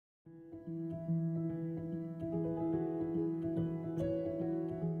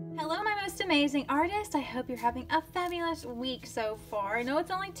amazing artist. I hope you're having a fabulous week so far. I know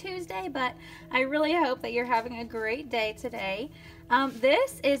it's only Tuesday, but I really hope that you're having a great day today.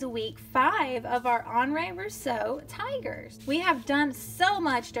 This is week 5 of our Rousseau tigers. We have done so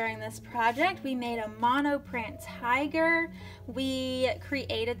much during this project. We made a monoprint tiger. We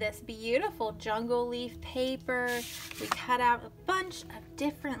created this beautiful jungle leaf paper. We cut out a bunch of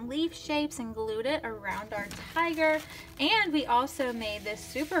different leaf shapes and glued it around our tiger. And we also made this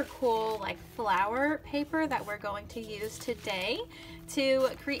super cool like flower paper that we're going to use today to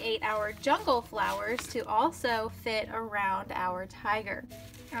create our jungle flowers to also fit around our tiger.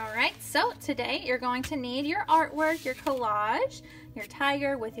 Alright, so today you're going to need your artwork, your collage, your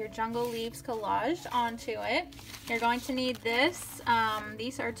tiger with your jungle leaves collaged onto it. You're going to need this.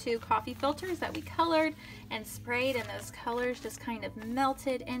 These are 2 coffee filters that we colored and sprayed, and those colors just kind of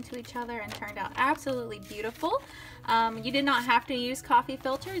melted into each other and turned out absolutely beautiful. You did not have to use coffee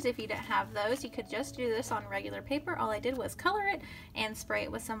filters if you didn't have those. You could just do this on regular paper. All I did was color it and spray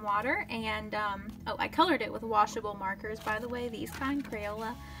it with some water, and I colored it with washable markers, by the way, these kind,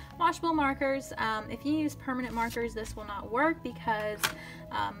 Crayola washable markers. If you use permanent markers, this will not work because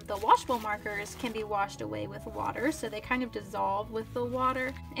the washable markers can be washed away with water, so they kind of dissolve with the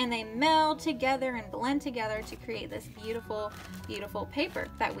water and they meld together and blend together to create this beautiful, beautiful paper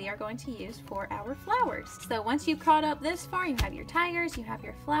that we are going to use for our flowers. So once you've caught up this far, you have your tigers, you have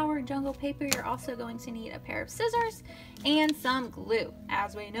your flower jungle paper, you're also going to need a pair of scissors and some glue.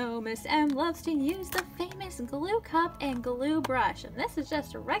 As we know, Miss M loves to use the famous glue cup and glue brush, and this is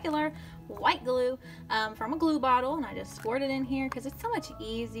just a regular white glue from a glue bottle, and I just squirt it in here because it's so much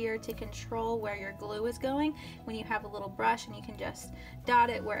easier to control where your glue is going when you have a little brush and you can just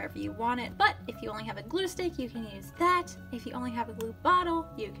dot it wherever you want it. But if you only have a glue stick, you can use that. If you only have a glue bottle,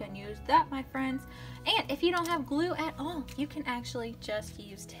 you can use that, my friends. And if you don't have glue at all, you can actually just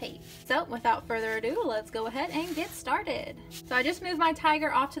use tape. So without further ado, let's go ahead and get started. So I just moved my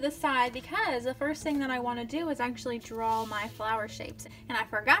tiger off to the side because the first thing that I want to do is actually draw my flower shapes. And I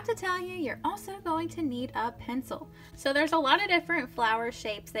forgot to tell you, you're also going to need a pencil. So there's a lot of different flower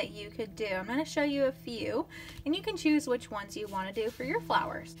shapes that you could do. I'm going to show you a few, and you can choose which ones you want to do for your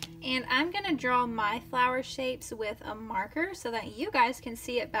flowers. And I'm going to draw my flower shapes with a marker so that you guys can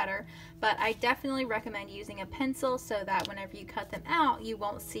see it better, but I definitely recommend using a pencil so that whenever you cut them out, you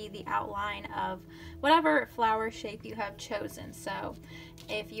won't see the outline of whatever flower shape you have chosen. So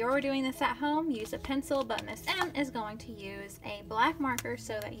if you're doing this at home, use a pencil, but Miss M is going to use a black marker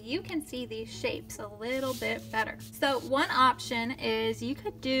so that you can see these shapes a little bit better. So one option is you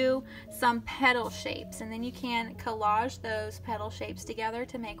could do some petal shapes, and then you can collage those petal shapes together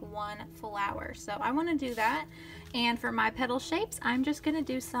to make one flower. So I want to do that, and for my petal shapes, I'm just going to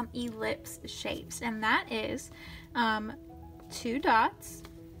do some ellipse shapes, and that is 2 dots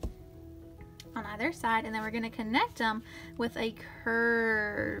on either side, and then we're going to connect them with a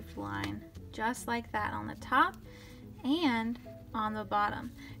curved line just like that on the top and on the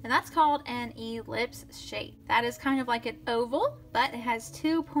bottom, and that's called an ellipse shape. That is kind of like an oval, but it has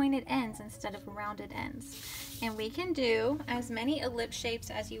 2 pointed ends instead of rounded ends, and we can do as many ellipse shapes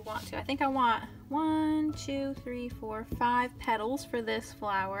as you want to. I think I want 1, 2, 3, 4, 5 petals for this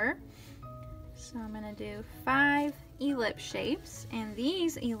flower, so I'm going to do 5 ellipse shapes, and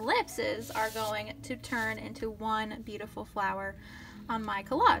these ellipses are going to turn into one beautiful flower on my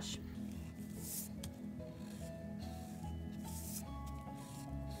collage.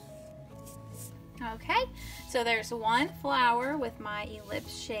 Okay, so there's one flower with my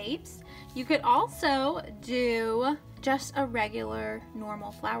ellipse shapes. You could also do just a regular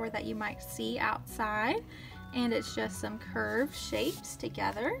normal flower that you might see outside, and it's just some curved shapes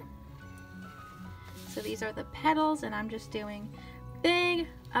together. So these are the petals, and I'm just doing big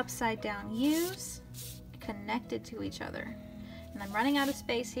upside down U's connected to each other. And I'm running out of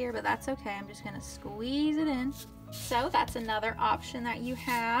space here, but that's okay. I'm just going to squeeze it in. So that's another option that you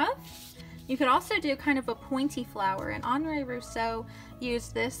have. You could also do kind of a pointy flower, and Rousseau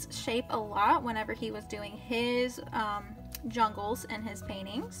used this shape a lot whenever he was doing his jungles in his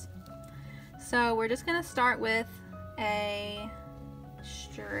paintings. So we're just going to start with a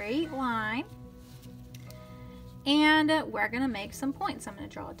straight line, and we're going to make some points. I'm going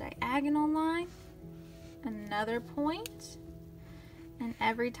to draw a diagonal line, another point, and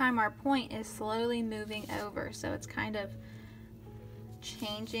every time our point is slowly moving over, so it's kind of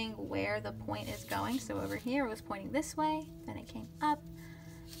changing where the point is going. So over here it was pointing this way, then it came up.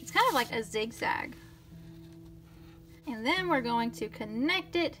 It's kind of like a zigzag. And then we're going to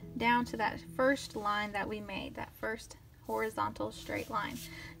connect it down to that first line that we made, that first horizontal straight line.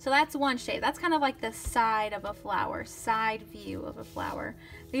 So that's one shape. That's kind of like the side of a flower, side view of a flower.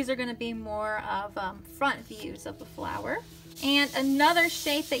 These are going to be more of front views of the flower. And another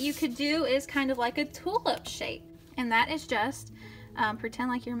shape that you could do is kind of like a tulip shape. And that is just pretend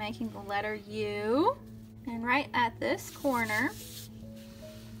like you're making the letter U. And right at this corner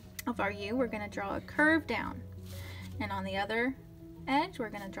of our U, we're going to draw a curve down. And on the other edge, we're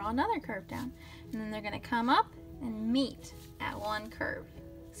going to draw another curve down. And then they're going to come up and meet at one curve.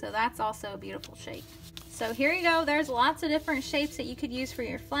 So that's also a beautiful shape. So here you go. There's lots of different shapes that you could use for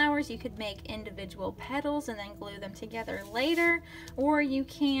your flowers. You could make individual petals and then glue them together later, or you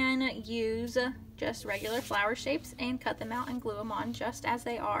can use just regular flower shapes and cut them out and glue them on just as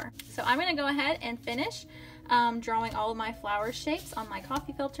they are. So I'm going to go ahead and finish drawing all of my flower shapes on my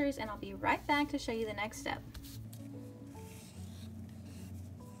coffee filters, and I'll be right back to show you the next step.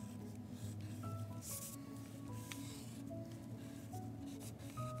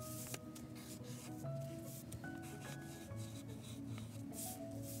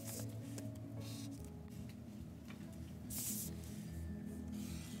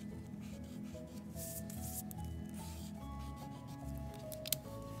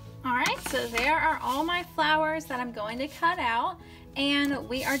 Alright, so there are all my flowers that I'm going to cut out, and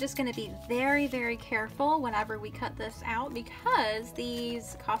we are just going to be very, very careful whenever we cut this out because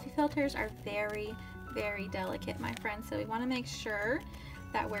these coffee filters are very, very delicate, my friends. So we want to make sure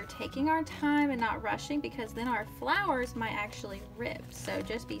that we're taking our time and not rushing, because then our flowers might actually rip. So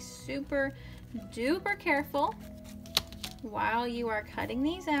just be super duper careful while you are cutting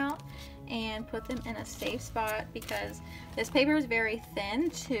these out, and put them in a safe spot because this paper is very thin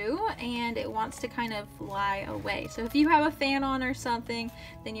too, and it wants to kind of fly away. So if you have a fan on or something,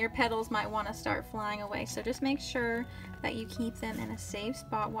 then your petals might want to start flying away. So just make sure that you keep them in a safe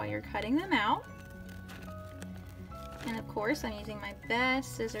spot while you're cutting them out. And of course, I'm using my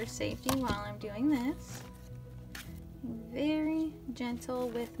best scissor safety while I'm doing this. Very gentle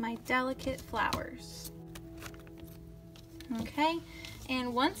with my delicate flowers. Okay,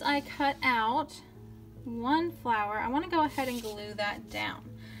 and once I cut out one flower, I want to go ahead and glue that down.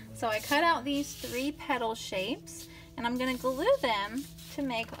 So I cut out these 3 petal shapes, and I'm going to glue them to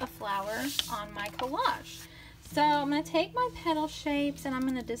make a flower on my collage. So I'm going to take my petal shapes and I'm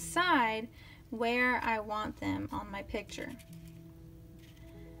going to decide where I want them on my picture.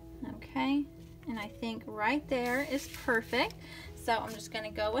 Okay, and I think right there is perfect. So I'm just going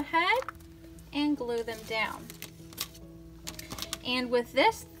to go ahead and glue them down. And with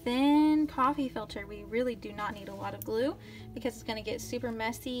this thin coffee filter, we really do not need a lot of glue because it's going to get super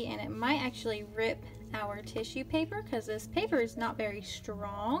messy, and it might actually rip our tissue paper because this paper is not very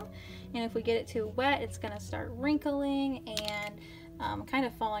strong, and if we get it too wet, it's going to start wrinkling and kind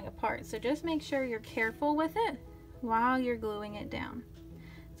of falling apart. So just make sure you're careful with it while you're gluing it down.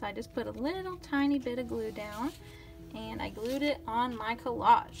 So I just put a little tiny bit of glue down, and I glued it on my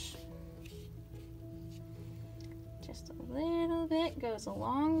collage. Just a little bit goes a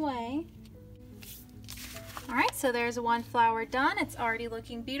long way. Alright, so there's one flower done. It's already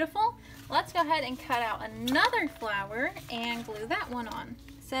looking beautiful. Let's go ahead and cut out another flower and glue that one on.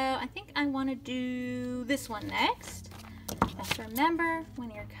 So I think I want to do this one next. Just remember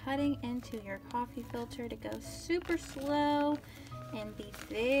when you're cutting into your coffee filter to go super slow and be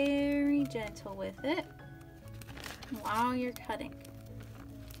very gentle with it while you're cutting.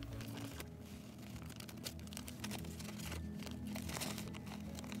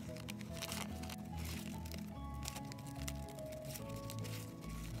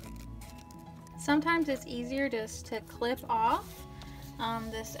 Sometimes it's easier just to clip off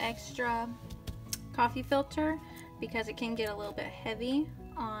this extra coffee filter because it can get a little bit heavy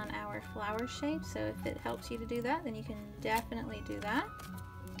on our flower shape. So if it helps you to do that, then you can definitely do that.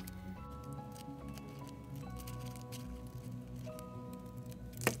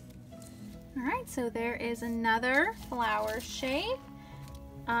 Alright, so there is another flower shape.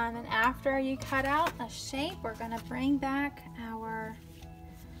 And after you cut out a shape, we're going to bring back our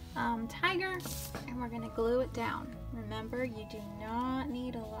tiger, and we're going to glue it down. Remember, you do not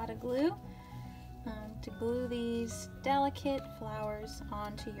need a lot of glue to glue these delicate flowers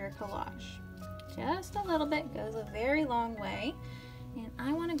onto your collage. Just a little bit goes a very long way, and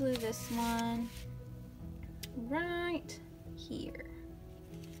I want to glue this one right here.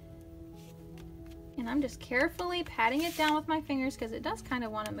 And I'm just carefully patting it down with my fingers because it does kind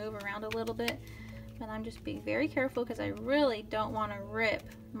of want to move around a little bit, but I'm just being very careful because I really don't want to rip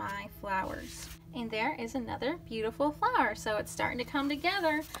my flowers. And there is another beautiful flower. So it's starting to come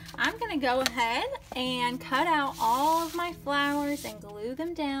together. I'm going to go ahead and cut out all of my flowers and glue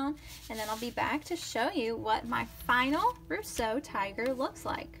them down, and then I'll be back to show you what my final Rousseau tiger looks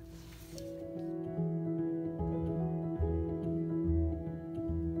like.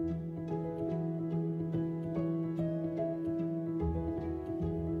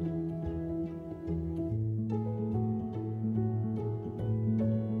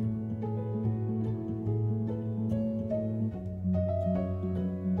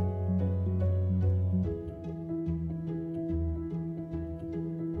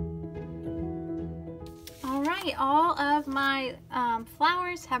 Alright, all of my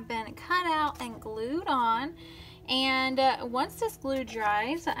flowers have been cut out and glued on, and once this glue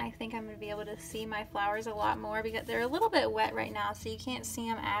dries, I think I'm going to be able to see my flowers a lot more because they're a little bit wet right now, so you can't see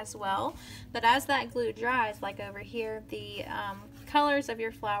them as well. But as that glue dries, like over here, the colors of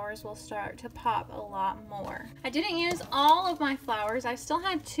your flowers will start to pop a lot more. I didn't use all of my flowers. I still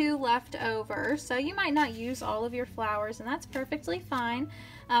had 2 left over, so you might not use all of your flowers, and that's perfectly fine.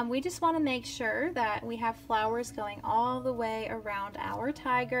 We just want to make sure that we have flowers going all the way around our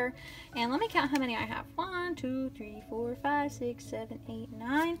tiger. And let me count how many I have. 1, 2, 3, 4, 5, 6, 7, 8,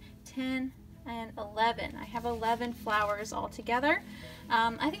 9, 10, and 11. I have 11 flowers all together.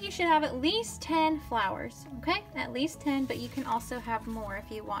 I think you should have at least 10 flowers, okay? At least 10, but you can also have more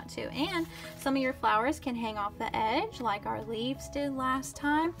if you want to. And some of your flowers can hang off the edge like our leaves did last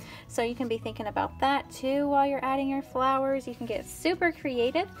time. So you can be thinking about that too while you're adding your flowers. You can get super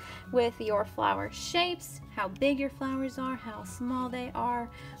creative with your flower shapes, how big your flowers are, how small they are,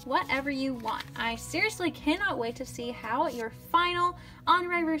 whatever you want. I seriously cannot wait to see how your final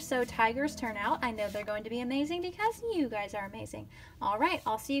Henri Rousseau tigers turn out. I know they're going to be amazing because you guys are amazing. All right,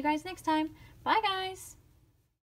 I'll see you guys next time. Bye, guys.